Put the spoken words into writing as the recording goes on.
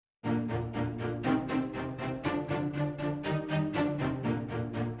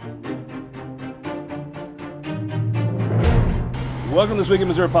Welcome to This Week in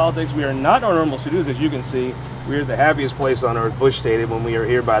Missouri Politics. We are not our normal studios, as you can see. We are at the happiest place on earth, Busch Stadium, when we are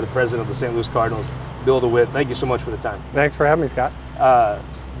here by the president of the St. Louis Cardinals, Bill DeWitt. Thank you so much for the time. Thanks for having me, Scott.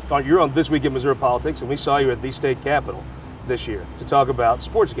 You're on This Week in Missouri Politics, and we saw you at the state capitol this year to talk about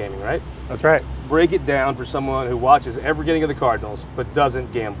sports gaming, right? That's right. Break it down for someone who watches every game of the Cardinals but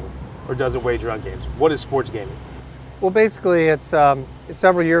doesn't gamble or doesn't wager on games. What is sports gaming? Well, basically, it's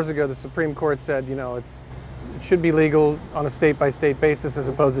several years ago the Supreme Court said, it should be legal on a state-by-state basis as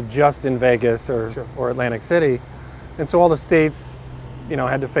opposed to just in Vegas or Atlantic City. And so all the states,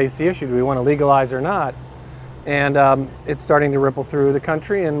 had to face the issue. Do we want to legalize or not? And it's starting to ripple through the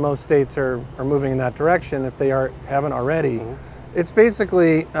country, and most states are moving in that direction if they haven't already. Mm-hmm. It's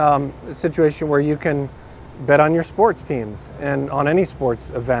basically a situation where you can bet on your sports teams and on any sports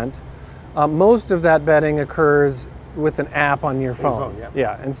event. Most of that betting occurs with an app on your phone.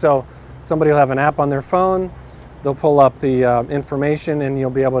 Yeah, and so somebody will have an app on their phone. They'll pull up the information, and you'll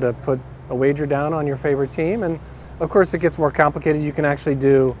be able to put a wager down on your favorite team. And of course, it gets more complicated. You can actually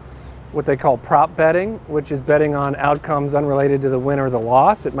do what they call prop betting, which is betting on outcomes unrelated to the win or the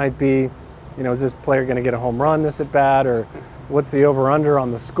loss. It might be, is this player going to get a home run this at bat, or what's the over-under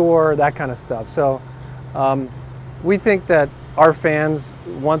on the score, that kind of stuff. So we think that our fans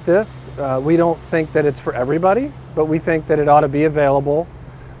want this. We don't think that it's for everybody, but we think that it ought to be available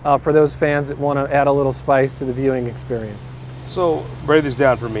for those fans that want to add a little spice to the viewing experience. So break this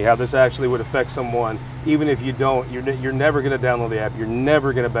down for me, how this actually would affect someone, even if you don't, you're never going to download the app, you're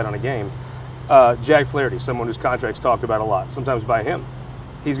never going to bet on a game. Jack Flaherty, someone whose contract's talked about a lot, sometimes by him.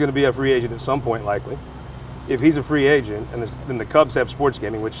 He's going to be a free agent at some point, likely. If he's a free agent, and then the Cubs have sports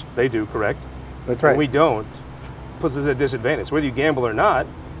gaming, which they do, correct? That's right. And we don't, puts us at a disadvantage. Whether you gamble or not,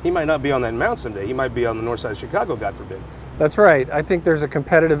 he might not be on that mound someday. He might be on the north side of Chicago, God forbid. That's right. I think there's a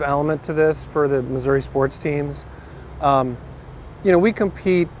competitive element to this for the Missouri sports teams. We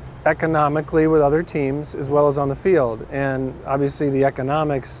compete economically with other teams as well as on the field, and obviously the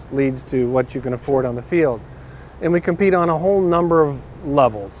economics leads to what you can afford on the field. And we compete on a whole number of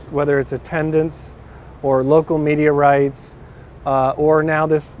levels, whether it's attendance or local media rights, or now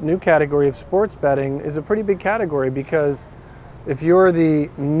this new category of sports betting is a pretty big category, because if you're the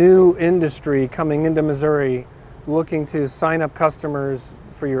new industry coming into Missouri looking to sign up customers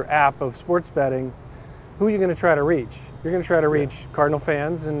for your app of sports betting, who are you going to try to reach? You're going to try to reach Cardinal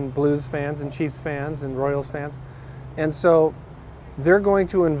fans and Blues fans and Chiefs fans and Royals fans. And so they're going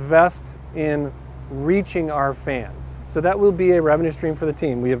to invest in reaching our fans. So that will be a revenue stream for the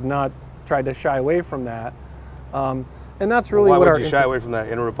team. We have not tried to shy away from that. And that's really what our... Why would you shy away from that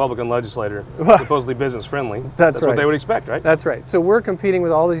in a Republican legislator, supposedly business friendly? That's right. What they would expect, right? That's right. So we're competing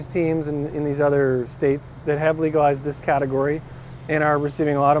with all these teams in these other states that have legalized this category and are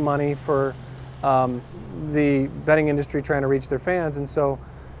receiving a lot of money for the betting industry trying to reach their fans. And so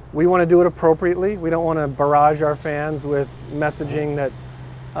we want to do it appropriately. We don't want to barrage our fans with messaging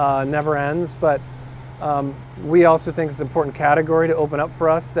that never ends, but we also think it's an important category to open up for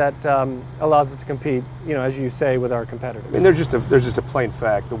us that allows us to compete, as you say, with our competitors. I mean, there's just a plain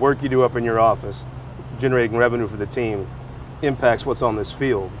fact. The work you do up in your office, generating revenue for the team, impacts what's on this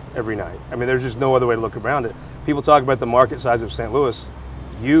field every night. I mean, there's just no other way to look around it. People talk about the market size of St. Louis.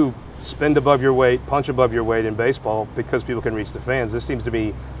 You spend above your weight, punch above your weight in baseball because people can reach the fans. This seems to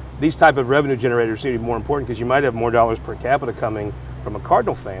be, these type of revenue generators seem to be more important because you might have more dollars per capita coming from a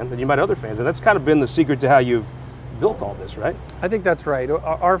Cardinal fan than you might other fans. And that's kind of been the secret to how you've built all this, right? I think that's right.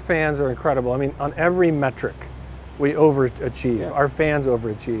 Our fans are incredible. I mean, on every metric, we overachieve. Yeah. Our fans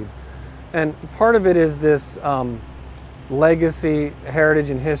overachieve. And part of it is this legacy,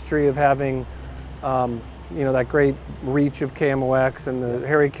 heritage, and history of having that great reach of KMOX and the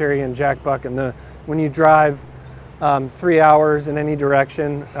Harry Carey and Jack Buck, and when you drive 3 hours in any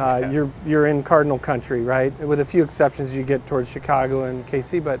direction, you're in Cardinal country, right? With a few exceptions, you get towards Chicago and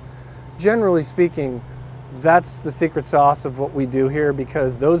KC, but generally speaking, that's the secret sauce of what we do here,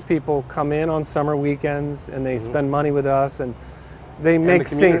 because those people come in on summer weekends and they spend money with us, and they make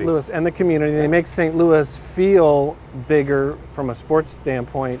St. Louis and the community. They make St. Louis feel bigger from a sports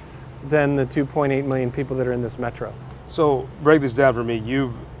standpoint than the 2.8 million people that are in this metro. So break this down for me.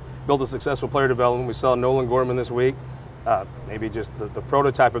 You've built a successful player development. We saw Nolan Gorman this week, maybe just the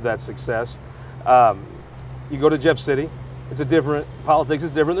prototype of that success. You go to Jeff City. Politics is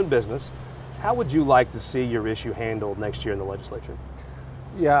different than business. How would you like to see your issue handled next year in the legislature?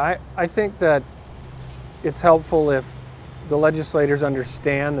 Yeah, I think that it's helpful if the legislators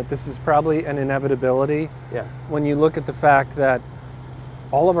understand that this is probably an inevitability. Yeah. When you look at the fact that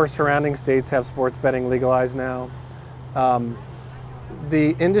all of our surrounding states have sports betting legalized now.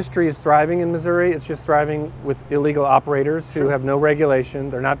 the industry is thriving in Missouri. It's just thriving with illegal operators who have no regulation.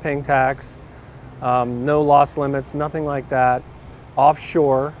 They're not paying tax, no loss limits, nothing like that.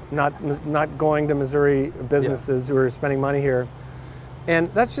 Offshore, not going to Missouri businesses who are spending money here.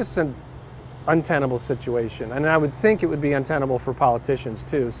 And that's just an untenable situation. And I would think it would be untenable for politicians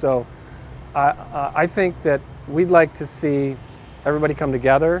too. So I think that we'd like to see everybody come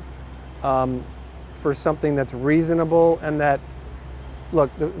together for something that's reasonable, and that,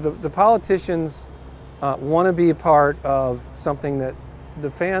 look, the politicians want to be a part of something that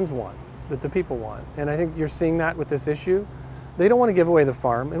the fans want, that the people want. And I think you're seeing that with this issue. They don't want to give away the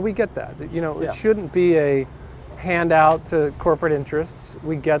farm, and we get that. You know, it shouldn't be a handout to corporate interests.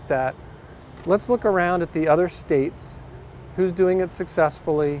 We get that. Let's look around at the other states, who's doing it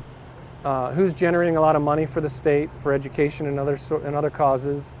successfully, who's generating a lot of money for the state, for education and other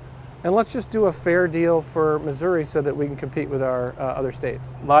causes. And let's just do a fair deal for Missouri so that we can compete with our other states.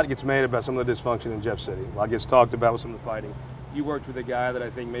 A lot gets made about some of the dysfunction in Jeff City. A lot gets talked about with some of the fighting. You worked with a guy that I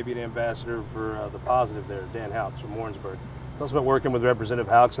think may be an ambassador for the positive there, Dan Houks from Warrensburg. Tell us about working with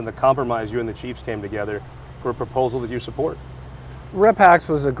Representative Houks and the compromise you and the Chiefs came together for a proposal that you support. Rep. Houks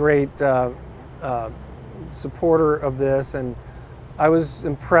was a great supporter of this, and I was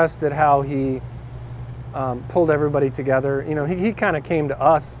impressed at how he pulled everybody together. You know, he kind of came to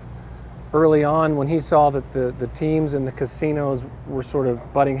us early on when he saw that the teams and the casinos were sort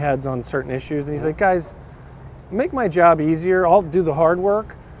of butting heads on certain issues, and he's like, guys, make my job easier. I'll do the hard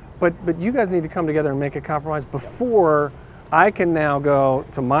work, but you guys need to come together and make a compromise before I can now go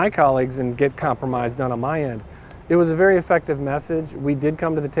to my colleagues and get compromise done on my end. It was a very effective message. We did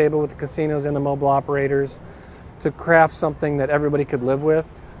come to the table with the casinos and the mobile operators to craft something that everybody could live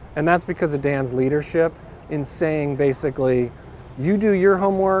with, and that's because of Dan's leadership in saying basically, you do your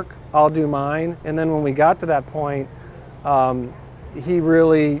homework, I'll do mine. And then when we got to that point, he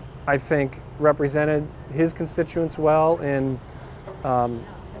really, I think, represented his constituents well in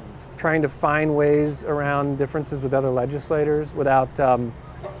trying to find ways around differences with other legislators without,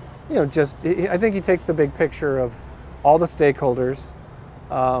 you know, just, I think he takes the big picture of all the stakeholders,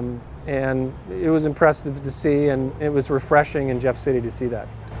 and it was impressive to see, and it was refreshing in Jeff City to see that.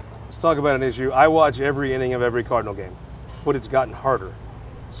 Let's talk about an issue. I watch every inning of every Cardinal game, but it's gotten harder.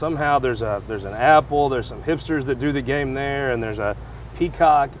 Somehow there's an Apple, there's some hipsters that do the game there, and there's a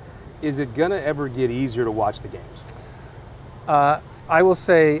Peacock. Is it gonna ever get easier to watch the games? I will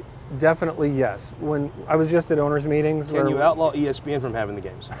say definitely yes. When I was just at owners' meetings. Can you outlaw ESPN from having the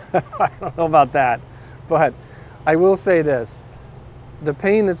games? I don't know about that, but I will say this. The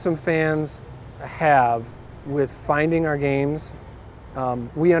pain that some fans have with finding our games,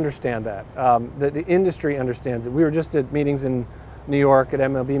 we understand that. The industry understands it. We were just at meetings in New York, at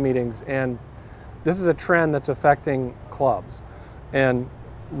MLB meetings, and this is a trend that's affecting clubs. And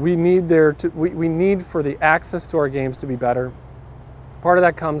we need we need for the access to our games to be better. Part of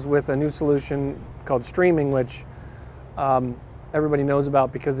that comes with a new solution called streaming, which everybody knows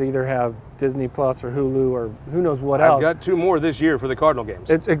about because they either have Disney Plus or Hulu or who knows what else. I've got 2 more this year for the Cardinal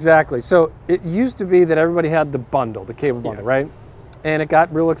games. It's exactly. So it used to be that everybody had the bundle, the cable bundle, right? And it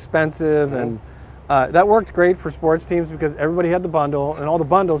got real expensive, and that worked great for sports teams because everybody had the bundle and all the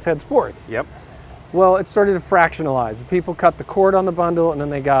bundles had sports. Yep. Well, it started to fractionalize. People cut the cord on the bundle, and then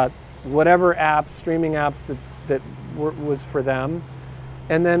they got whatever apps, streaming apps that was for them.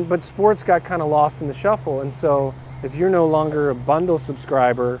 And then, but sports got kind of lost in the shuffle. And so if you're no longer a bundle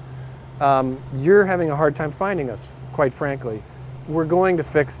subscriber, you're having a hard time finding us, quite frankly. We're going to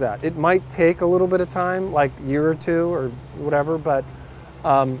fix that. It might take a little bit of time, like a year or 2 or whatever, but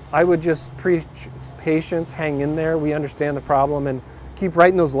I would just preach patience, hang in there. We understand the problem, and keep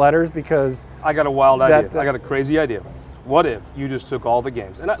writing those letters, because I got a wild idea. I got a crazy idea. What if you just took all the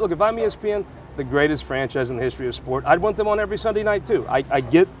games? And look, if I'm ESPN, the greatest franchise in the history of sport, I'd want them on every Sunday night too. I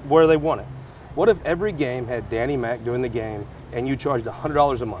get where they want it. What if every game had Danny Mac doing the game, and you charged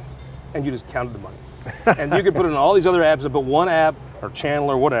 $100 a month, and you just counted the money? And you could put it in all these other apps, but one app or channel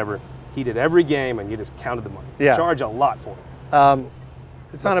or whatever, he did every game, and you just counted the money. Yeah. Charge a lot for it.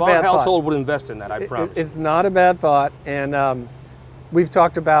 It's not a bad household thought. would invest in that, I promise. It's not a bad thought, and we've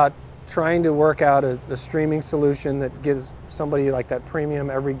talked about trying to work out a streaming solution that gives somebody like that premium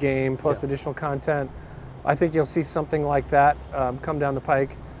every game plus additional content. I think you'll see something like that come down the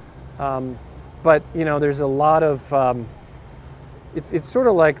pike. But you know, there's a lot of it's sort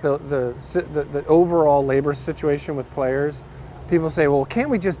of like the overall labor situation with players. People say, well, can't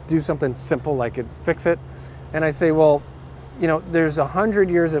we just do something simple like fix it? And I say, well, you know, there's 100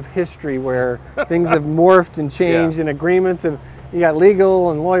 years of history where things have morphed and changed, and agreements, and you got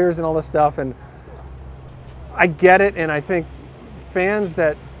legal and lawyers and all this stuff. And I get it, and I think fans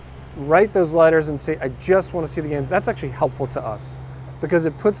that write those letters and say, I just want to see the games, that's actually helpful to us because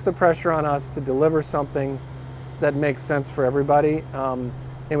it puts the pressure on us to deliver something that makes sense for everybody. And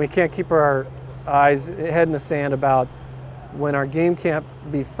we can't keep our head in the sand about when our game can't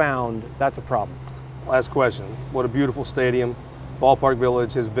be found, that's a problem. Last question. What a beautiful stadium. Ballpark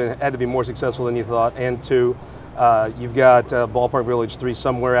Village has had to be more successful than you thought. And two, you've got Ballpark Village 3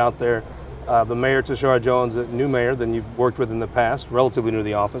 somewhere out there. The mayor, Tashara Jones, a new mayor than you've worked with in the past, relatively new to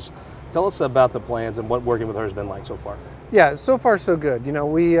the office. Tell us about the plans and what working with her has been like so far. Yeah, so far so good. You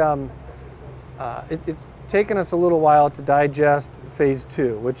know, it's taken us a little while to digest phase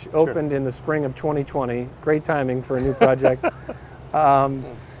 2, which opened in the spring of 2020. Great timing for a new project.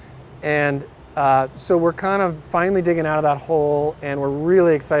 So we're kind of finally digging out of that hole, and we're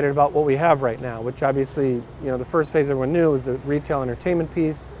really excited about what we have right now, which obviously, you know, the first phase everyone knew was the retail entertainment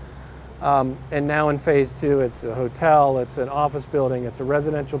piece. And now in phase 2, it's a hotel, it's an office building, it's a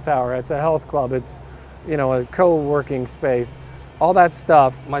residential tower, it's a health club, it's, you know, a co-working space, all that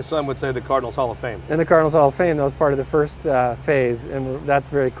stuff. My son would say the Cardinals Hall of Fame. In the Cardinals Hall of Fame, that was part of the first phase, and that's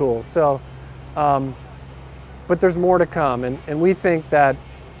very cool. So, but there's more to come, and we think that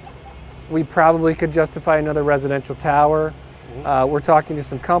we probably could justify another residential tower. We're talking to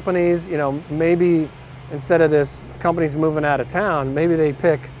some companies, you know, maybe instead of this companies moving out of town, maybe they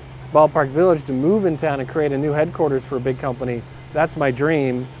pick Ballpark Village to move in town and create a new headquarters for a big company. That's my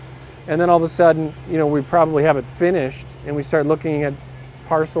dream. And then all of a sudden, you know, we probably have it finished and we start looking at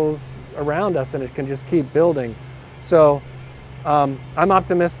parcels around us and it can just keep building. So I'm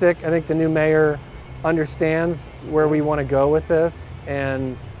optimistic. I think the new mayor understands where we want to go with this,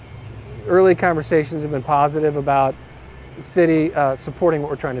 and early conversations have been positive about the city supporting what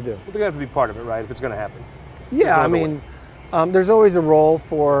we're trying to do. Well, they're going to have to be part of it, right, if it's going to happen? Yeah, I mean, there's always a role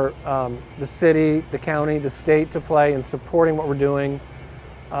for the city, the county, the state to play in supporting what we're doing.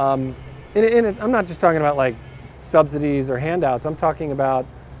 I'm not just talking about like subsidies or handouts. I'm talking about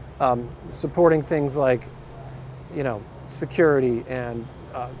supporting things like, you know, security and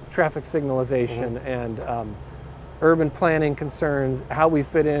traffic signalization and urban planning concerns, how we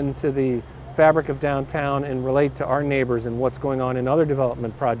fit into the fabric of downtown and relate to our neighbors and what's going on in other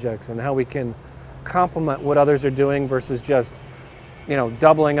development projects, and how we can complement what others are doing versus just, you know,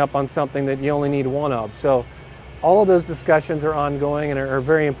 doubling up on something that you only need one of. So all of those discussions are ongoing and are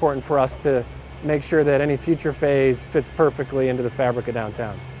very important for us to make sure that any future phase fits perfectly into the fabric of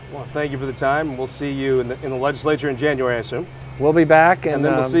downtown. Well, thank you for the time. We'll see you in the legislature in January, I assume. We'll be back. And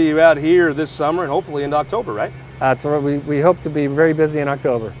then we'll see you out here this summer and hopefully into October, right? That's what we hope to be very busy in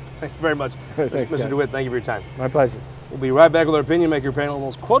October. Thank you very much. Thanks, Mr. DeWitt, thank you for your time. My pleasure. We'll be right back with our Opinion Maker panel. The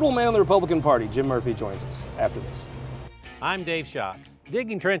most quotable man in the Republican Party, Jim Murphy, joins us after this. I'm Dave Schatz.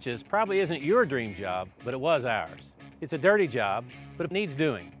 Digging trenches probably isn't your dream job, but it was ours. It's a dirty job, but it needs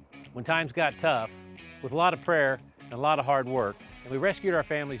doing. When times got tough, with a lot of prayer and a lot of hard work, and we rescued our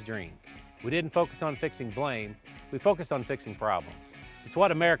family's dream. We didn't focus on fixing blame, we focused on fixing problems. It's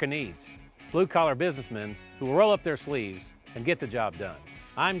what America needs. Blue-collar businessmen who will roll up their sleeves and get the job done.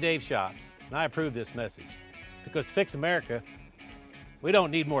 I'm Dave Schatz, and I approve this message. Because to fix America, we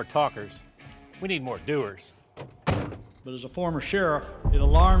don't need more talkers, we need more doers. But as a former sheriff, it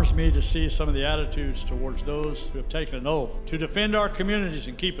alarms me to see some of the attitudes towards those who have taken an oath to defend our communities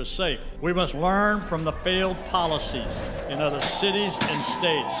and keep us safe. We must learn from the failed policies in other cities and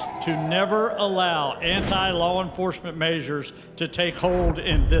states to never allow anti-law enforcement measures to take hold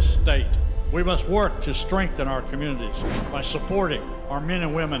in this state. We must work to strengthen our communities by supporting our men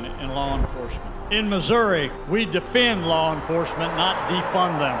and women in law enforcement. In Missouri, we defend law enforcement, not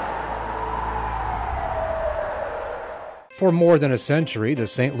defund them. For more than a century, the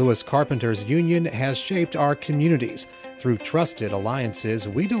St. Louis Carpenters Union has shaped our communities. Through trusted alliances,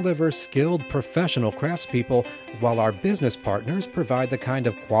 we deliver skilled professional craftspeople, while our business partners provide the kind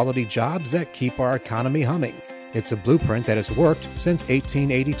of quality jobs that keep our economy humming. It's a blueprint that has worked since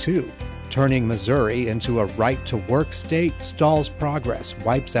 1882. Turning Missouri into a right-to-work state stalls progress,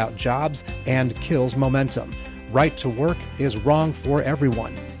 wipes out jobs, and kills momentum. Right to work is wrong for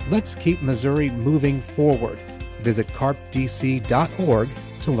everyone. Let's keep Missouri moving forward. Visit carpdc.org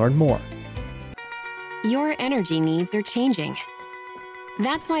to learn more. Your energy needs are changing.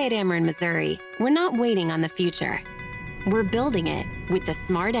 That's why at Ameren Missouri, we're not waiting on the future. We're building it with the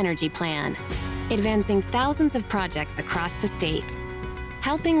Smart Energy Plan, advancing thousands of projects across the state,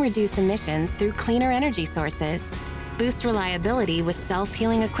 helping reduce emissions through cleaner energy sources, boost reliability with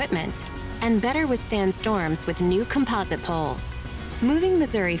self-healing equipment, and better withstand storms with new composite poles. Moving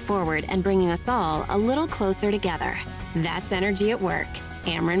Missouri forward and bringing us all a little closer together. That's energy at work.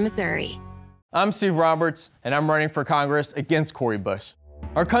 Ameren, Missouri. I'm Steve Roberts, and I'm running for Congress against Cori Bush.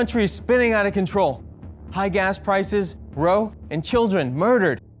 Our country is spinning out of control. High gas prices, Roe, and children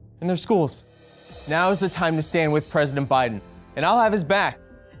murdered in their schools. Now is the time to stand with President Biden, and I'll have his back,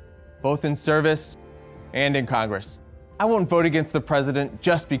 both in service and in Congress. I won't vote against the president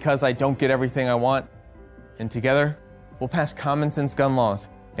just because I don't get everything I want. And together, we'll pass common sense gun laws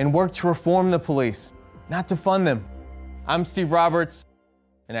and work to reform the police, not to fund them. I'm Steve Roberts,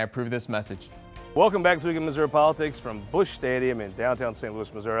 and I approve this message. Welcome back to Week in Missouri Politics from Busch Stadium in downtown St.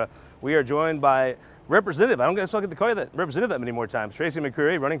 Louis, Missouri. We are joined by Representative, I don't guess I'll get to call you that, Representative that many more times, Tracy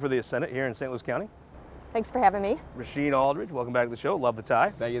McCreery, running for the Senate here in St. Louis County. Thanks for having me. Rasheen Aldridge, welcome back to the show. Love the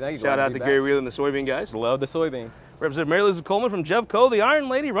tie. Thank you. Shout out to Gary Wheeler and the soybean guys. Love the soybeans. Representative Elizabeth Coleman from Jeffco, the Iron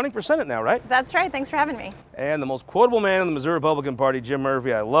Lady, running for Senate now, right? That's right. Thanks for having me. And the most quotable man in the Missouri Republican Party, Jim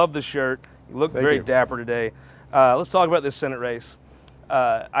Murphy. I love the shirt. You look very dapper today. Let's talk about this Senate race.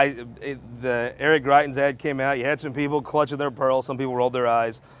 The Eric Greitens ad came out. You had some people clutching their pearls. Some people rolled their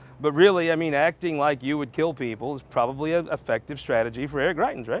eyes. But really, I mean, acting like you would kill people is probably an effective strategy for Eric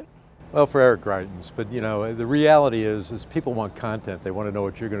Greitens, right? Well, for Eric Greitens, but you know, the reality is people want content. They want to know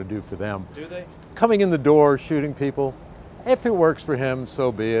what you're going to do for them. Do they? Coming in the door, shooting people, if it works for him, so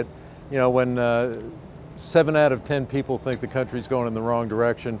be it. You know, when 7 out of 10 people think the country's going in the wrong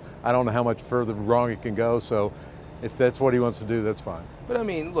direction, I don't know how much further wrong it can go, so if that's what he wants to do, that's fine. But I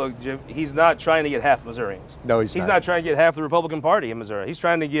mean, look, Jim, he's not trying to get half Missourians. No, he's not trying to get half the Republican Party in Missouri. He's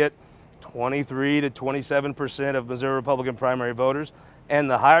trying to get 23 to 27% of Missouri Republican primary voters. And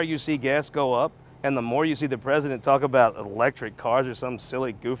the higher you see gas go up, and the more you see the president talk about electric cars or some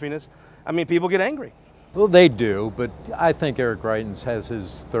silly goofiness, I mean, people get angry. Well, they do, but I think Eric Greitens has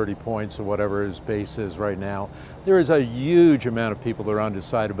his 30 points or whatever his base is right now. There is a huge amount of people that are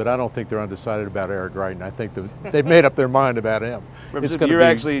undecided, but I don't think they're undecided about Eric Greitens. I think they've made up their mind about him. You're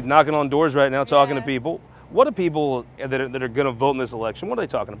actually knocking on doors right now, talking to people. What are people that are going to vote in this election, what are they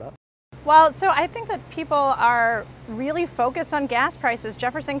talking about? Well, so I think that people are really focused on gas prices.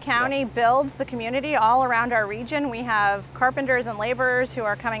 Jefferson County builds the community all around our region. We have carpenters and laborers who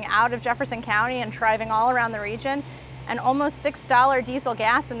are coming out of Jefferson County and driving all around the region. And almost $6 diesel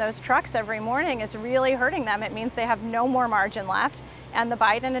gas in those trucks every morning is really hurting them. It means they have no more margin left. And the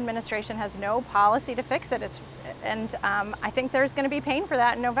Biden administration has no policy to fix it. I think there's going to be pain for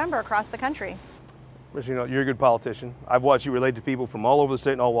that in November across the country. You know, you're a good politician. I've watched you relate to people from all over the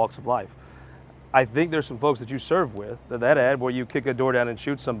state and all walks of life. I think there's some folks that you serve with that ad where you kick a door down and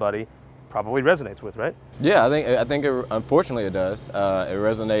shoot somebody probably resonates with, right? Yeah, I think unfortunately it does. It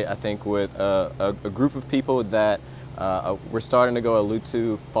resonates, I think, with a group of people that we're starting to go a little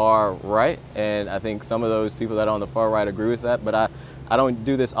too far right, and I think some of those people that are on the far right agree with that. But I don't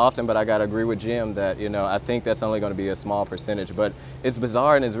do this often, but I got to agree with Jim that, you know, I think that's only going to be a small percentage. But it's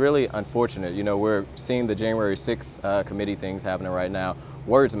bizarre and it's really unfortunate. You know, we're seeing the January 6th committee things happening right now.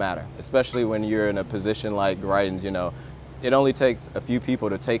 Words matter, especially when you're in a position like Greitens. You know, it only takes a few people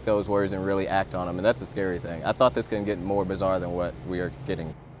to take those words and really act on them, and that's a scary thing. I thought this can get more bizarre than what we are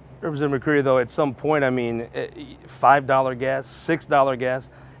getting. Representative McCreery, though, at some point, I mean, $5 gas, $6 gas,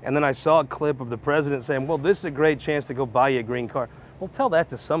 and then I saw a clip of the president saying, well, this is a great chance to go buy you a green car. Well, tell that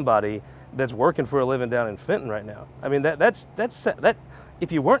to somebody that's working for a living down in Fenton right now. I mean, that's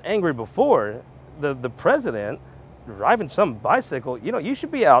if you weren't angry before, the president driving some bicycle, you know, you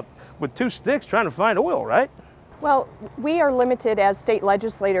should be out with 2 sticks trying to find oil, right? Well, we are limited as state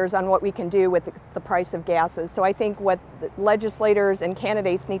legislators on what we can do with the price of gases. So I think what the legislators and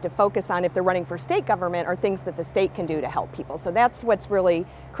candidates need to focus on if they're running for state government are things that the state can do to help people. So that's what's really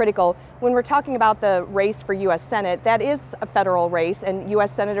critical. When we're talking about the race for U.S. Senate, that is a federal race, and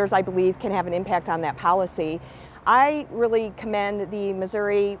U.S. senators, I believe, can have an impact on that policy. I really commend the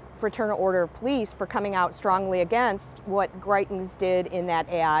Missouri Fraternal Order of Police for coming out strongly against what Greitens did in that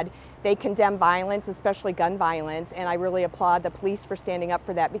ad. They condemn violence, especially gun violence, and I really applaud the police for standing up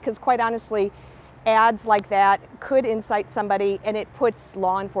for that, because quite honestly, ads like that could incite somebody, and it puts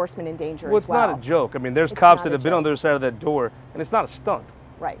law enforcement in danger as well. Well, it's not a joke. I mean, there's cops that have been on the other side of that door, and it's not a stunt.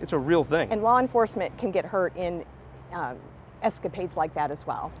 Right. It's a real thing. And law enforcement can get hurt in escapades like that as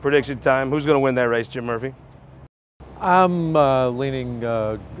well. Prediction time. Who's going to win that race, Jim Murphy? I'm leaning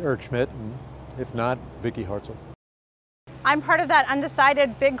Eric Schmidt, and if not, Vicky Hartzell. I'm part of that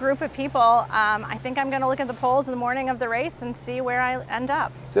undecided big group of people. I think I'm going to look at the polls in the morning of the race and see where I end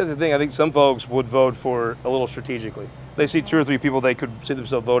up. So that's the thing. I think some folks would vote for a little strategically. They see 2 or 3 people they could see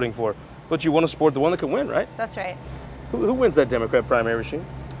themselves voting for, but you want to support the one that can win, right? That's right. Who wins that Democrat primary, Rasheen?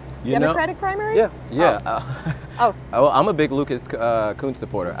 Democratic primary? Yeah. Well, I'm a big Lucas Kuhn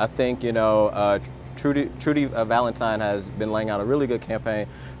supporter. I think, you know, Trudy Valentine has been laying out a really good campaign,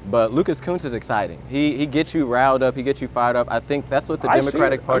 but Lucas Kunce is exciting. He gets you riled up, he gets you fired up. I think that's what the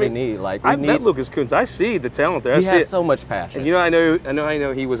Democratic Party need. Like, I met Lucas Kunce. I see the talent there. He has so much passion. And you know, I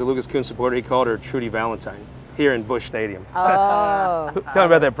know he was a Lucas Kunce supporter. He called her Trudy Valentine here in Busch Stadium. Oh. Tell me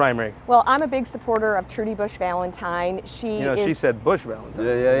about that primary. Well, I'm a big supporter of Trudy Busch Valentine. She said Busch Valentine.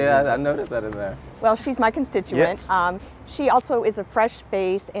 Yeah, I noticed that in there. Well, she's my constituent. Yes. She also is a fresh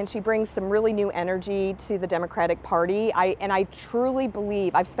face, and she brings some really new energy to the Democratic Party. I truly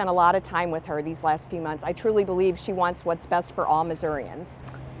believe, I've spent a lot of time with her these last few months, I truly believe she wants what's best for all Missourians.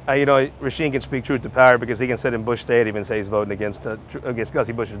 You know, Rasheen can speak truth to power because he can sit in Busch Stadium and say he's voting against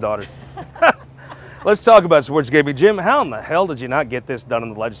Gussie Busch's daughter. Let's talk about sports, Gaby. Jim, how in the hell did you not get this done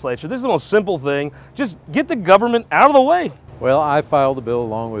in the legislature? This is the most simple thing. Just get the government out of the way. Well, I filed a bill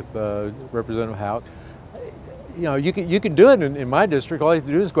along with Representative Houck. You know, you can do it in my district. All you have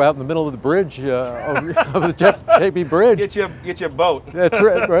to do is go out in the middle of the bridge, over the Jeff Chapey Bridge. Get your boat. That's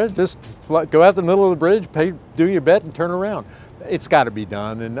right. Just go out in the middle of the bridge, do your bet, and turn around. It's got to be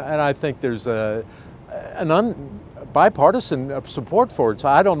done, and I think there's bipartisan support for it. So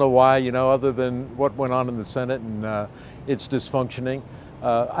I don't know why, you know, other than what went on in the Senate and its dysfunctioning.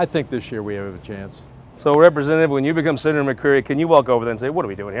 I think this year we have a chance. So, Representative, when you become Senator McCreery, can you walk over there and say, what are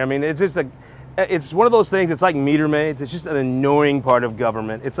we doing here? I mean, it's one of those things, it's like meter maids. It's just an annoying part of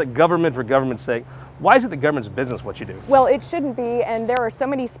government. It's like government for government's sake. Why is it the government's business what you do? Well, it shouldn't be, and there are so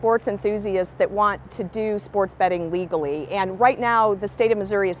many sports enthusiasts that want to do sports betting legally. And right now, the state of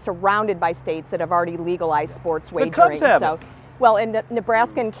Missouri is surrounded by states that have already legalized sports wagering. The Cubs have it. Well, and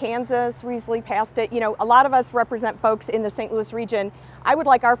Nebraska and Kansas recently passed it. You know, a lot of us represent folks in the St. Louis region. I would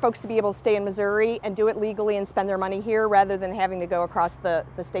like our folks to be able to stay in Missouri and do it legally and spend their money here rather than having to go across the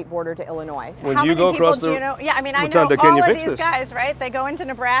state border to Illinois. When How you many go people across do the, you know? Yeah, I mean, I what know time can you all of fix these this? guys, right? They go into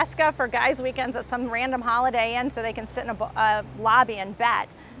Nebraska for guys' weekends at some random Holiday Inn so they can sit in a lobby and bet.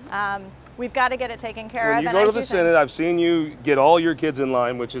 We've got to get it taken care of. When you go to the Senate, I've seen you get all your kids in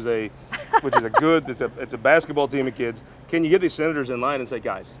line, which is a good. It's a basketball team of kids. Can you get these senators in line and say,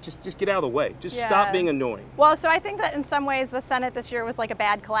 guys, just get out of the way. Just stop being annoying. Well, so I think that in some ways the Senate this year was like a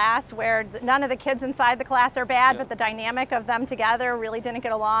bad class where none of the kids inside the class are bad, but the dynamic of them together really didn't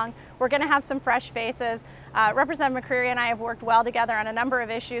get along. We're going to have some fresh faces. Representative McCreery and I have worked well together on a number of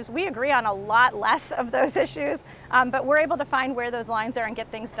issues. We agree on a lot less of those issues, but we're able to find where those lines are and get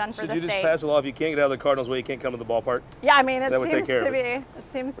things done for the state. Should you just pass a law if you can't get out of the Cardinals way, you can't come to the ballpark? Yeah, I mean, it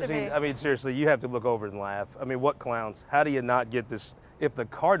seems to be. I mean, seriously, you have to look over and laugh. I mean, what clowns? How do you not get this? If the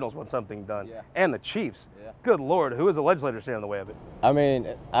Cardinals want something done, and the Chiefs, good Lord, who is the legislator standing in the way of it? I mean,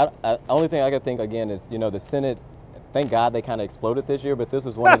 only thing I could think again is, you know, the Senate. Thank God they kind of exploded this year, but this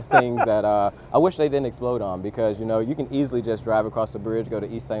was one of the things that I wish they didn't explode on because, you know, you can easily just drive across the bridge, go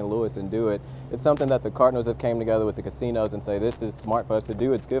to East St. Louis and do it. It's something that the Cardinals have came together with the casinos and say this is smart for us to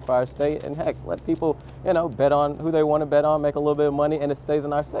do. It's good for our state, and heck, let people, you know, bet on who they want to bet on, make a little bit of money, and it stays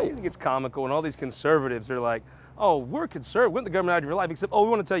in our state. I think it's comical, and all these conservatives are like, oh, we're conservative, we want the government out of your life, except, oh, we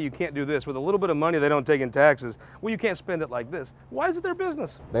want to tell you can't do this. With a little bit of money they don't take in taxes, well, you can't spend it like this. Why is it their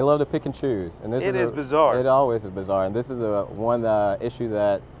business? They love to pick and choose. And this is bizarre. It always is bizarre. And this is one issue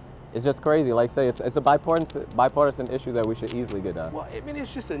that is just crazy. Like I say, it's a bipartisan issue that we should easily get done. Well, I mean,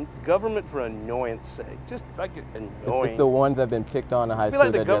 it's just a government for annoyance sake. Just like annoying. It's the ones that have been picked on in high school.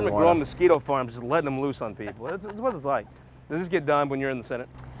 It's like the government growing mosquito farms, just letting them loose on people. That's what it's like. Does this get done when you're in the Senate?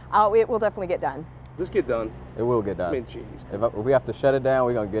 Oh, it will definitely get done. This get done. It will get done. I mean, geez. If we have to shut it down,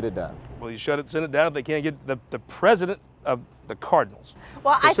 we're going to get it done. Well, you shut it down if they can't get the president of the Cardinals.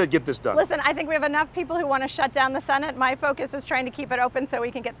 Well, I said get this done. Listen, I think we have enough people who want to shut down the Senate. My focus is trying to keep it open so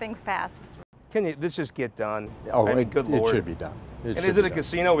we can get things passed. Can this just get done? Oh, I mean, good Lord. It should be done. And is it a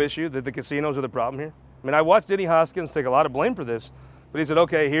casino issue that the casinos are the problem here? I mean, I watched Denny Hoskins take a lot of blame for this, but he said,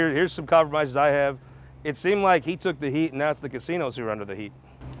 okay, here's some compromises I have. It seemed like he took the heat, and now it's the casinos who are under the heat.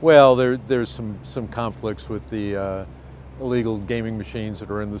 Well, there's some conflicts with the illegal gaming machines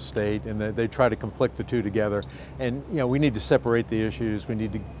that are in the state, and they try to conflict the two together. And you know, we need to separate the issues. We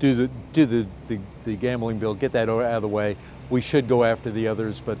need to do the gambling bill, get that out of the way. We should go after the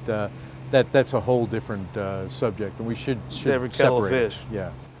others, but that's a whole different subject, and we should every separate. kettle of fish.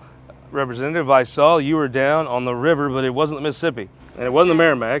 Yeah. Representative, I saw you were down on the river, but it wasn't the Mississippi. And it wasn't the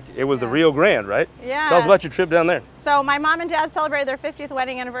Merrimack, it was the Rio Grande, right? Yeah. Tell us about your trip down there. So my mom and dad celebrated their 50th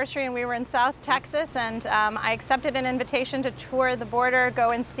wedding anniversary, and we were in South Texas, and I accepted an invitation to tour the border,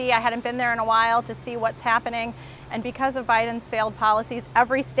 go and see. I hadn't been there in a while to see what's happening. And because of Biden's failed policies,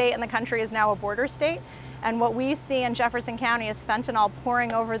 every state in the country is now a border state. And what we see in Jefferson County is fentanyl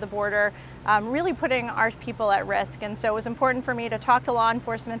pouring over the border, really putting our people at risk. And so it was important for me to talk to law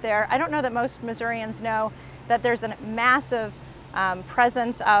enforcement there. I don't know that most Missourians know that there's a massive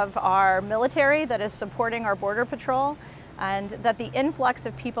presence of our military that is supporting our border patrol, and that the influx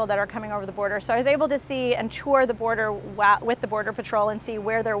of people that are coming over the border. So I was able to see and tour the border with the Border Patrol and see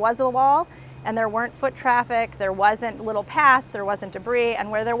where there was a wall and there weren't foot traffic, there wasn't little paths, there wasn't debris, and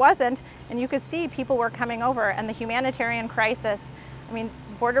where there wasn't, and you could see people were coming over, and the humanitarian crisis, I mean,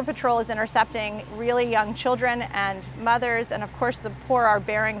 Border Patrol is intercepting really young children and mothers, and of course the poor are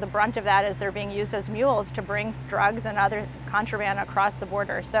bearing the brunt of that as they're being used as mules to bring drugs and other contraband across the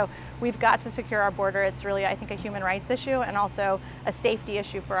border. So we've got to secure our border. It's really, I think, a human rights issue and also a safety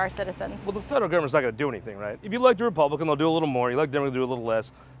issue for our citizens. Well, the federal government's not going to do anything, right? If you elect a Republican, they'll do a little more. You elect a Democrat, they'll do a little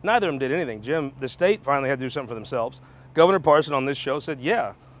less. Neither of them did anything. Jim, the state finally had to do something for themselves. Governor Parson on this show said,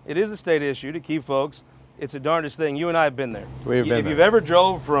 yeah, it is a state issue to keep folks. It's the darndest thing. You and I have been there. We've been if you've ever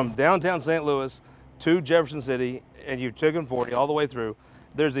drove from downtown St. Louis to Jefferson City and you've taken 40 all the way through,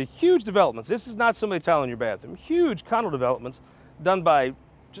 there's a huge developments. This is not somebody tiling your bathroom. Huge condo developments done by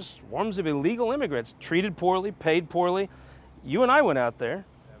just swarms of illegal immigrants, treated poorly, paid poorly. You and I went out there.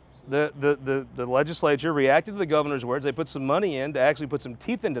 The legislature reacted to the governor's words. They put some money in to actually put some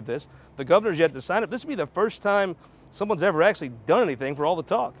teeth into this. The governor's yet to sign up. This would be the first time someone's ever actually done anything for all the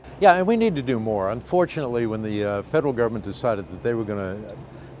talk. Yeah, and we need to do more. Unfortunately, when the federal government decided that they were going to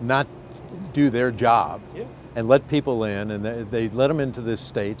not do their job and let people in, and they let them into the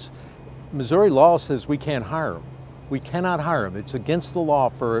states, Missouri law says we can't hire them. We cannot hire them. It's against the law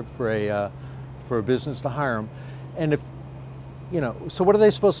for a business to hire them. And if, you know, so what are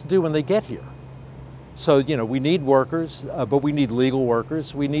they supposed to do when they get here? So, you know, we need workers, but we need legal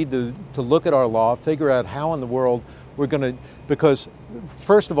workers. We need to look at our law, figure out how in the world we're going to, because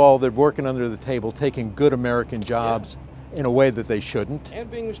first of all, they're working under the table, taking good American jobs in a way that they shouldn't.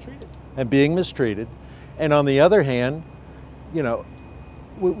 And being mistreated. And being mistreated. And on the other hand, you know,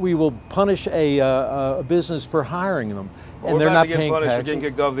 we will punish a business for hiring them. Well, and they're not We're paying punished taxes. for getting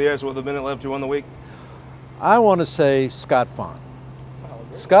kicked off the air, so with a minute left, you won the week. I want to say Scott Fahn.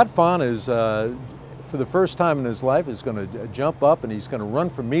 Scott Fahn is, for the first time in his life, is going to jump up and he's going to run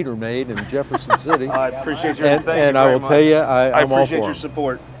for meter maid in Jefferson City. I appreciate your and I will tell you, I'm all for appreciate your him.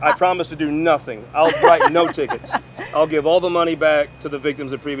 support. I promise to do nothing. I'll write no tickets. I'll give all the money back to the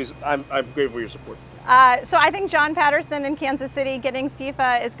victims of previous. I'm grateful for your support. So I think John Patterson in Kansas City getting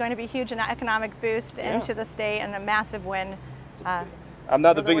FIFA is going to be huge, an economic boost into the state and a massive win. I'm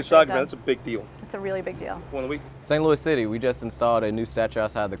not the biggest soccer fan. That's a big deal. It's a really big deal. One of the week. St. Louis City, we just installed a new statue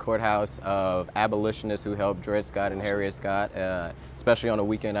outside the courthouse of abolitionists who helped Dred Scott and Harriet Scott, especially on the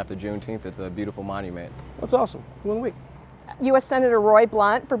weekend after Juneteenth. It's a beautiful monument. That's awesome. One of the week. U.S. Senator Roy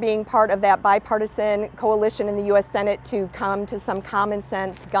Blunt for being part of that bipartisan coalition in the U.S. Senate to come to some common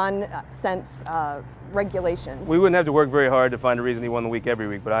sense, gun sense regulations. We wouldn't have to work very hard to find a reason he won the week every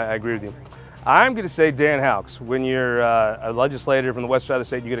week, but I agree with you. I'm going to say Dan Houks. When you're a legislator from the west side of the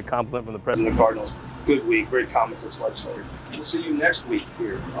state, you get a compliment from the president of the Cardinals. Good week, great common sense legislator. We'll see you next week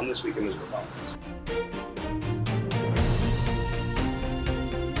here on This Week in Missouri Politics.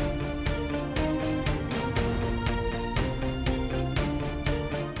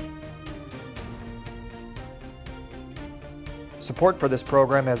 Support for this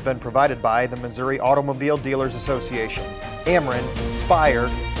program has been provided by the Missouri Automobile Dealers Association, Ameren, Spire,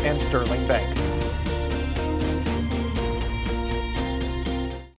 and Sterling Bank.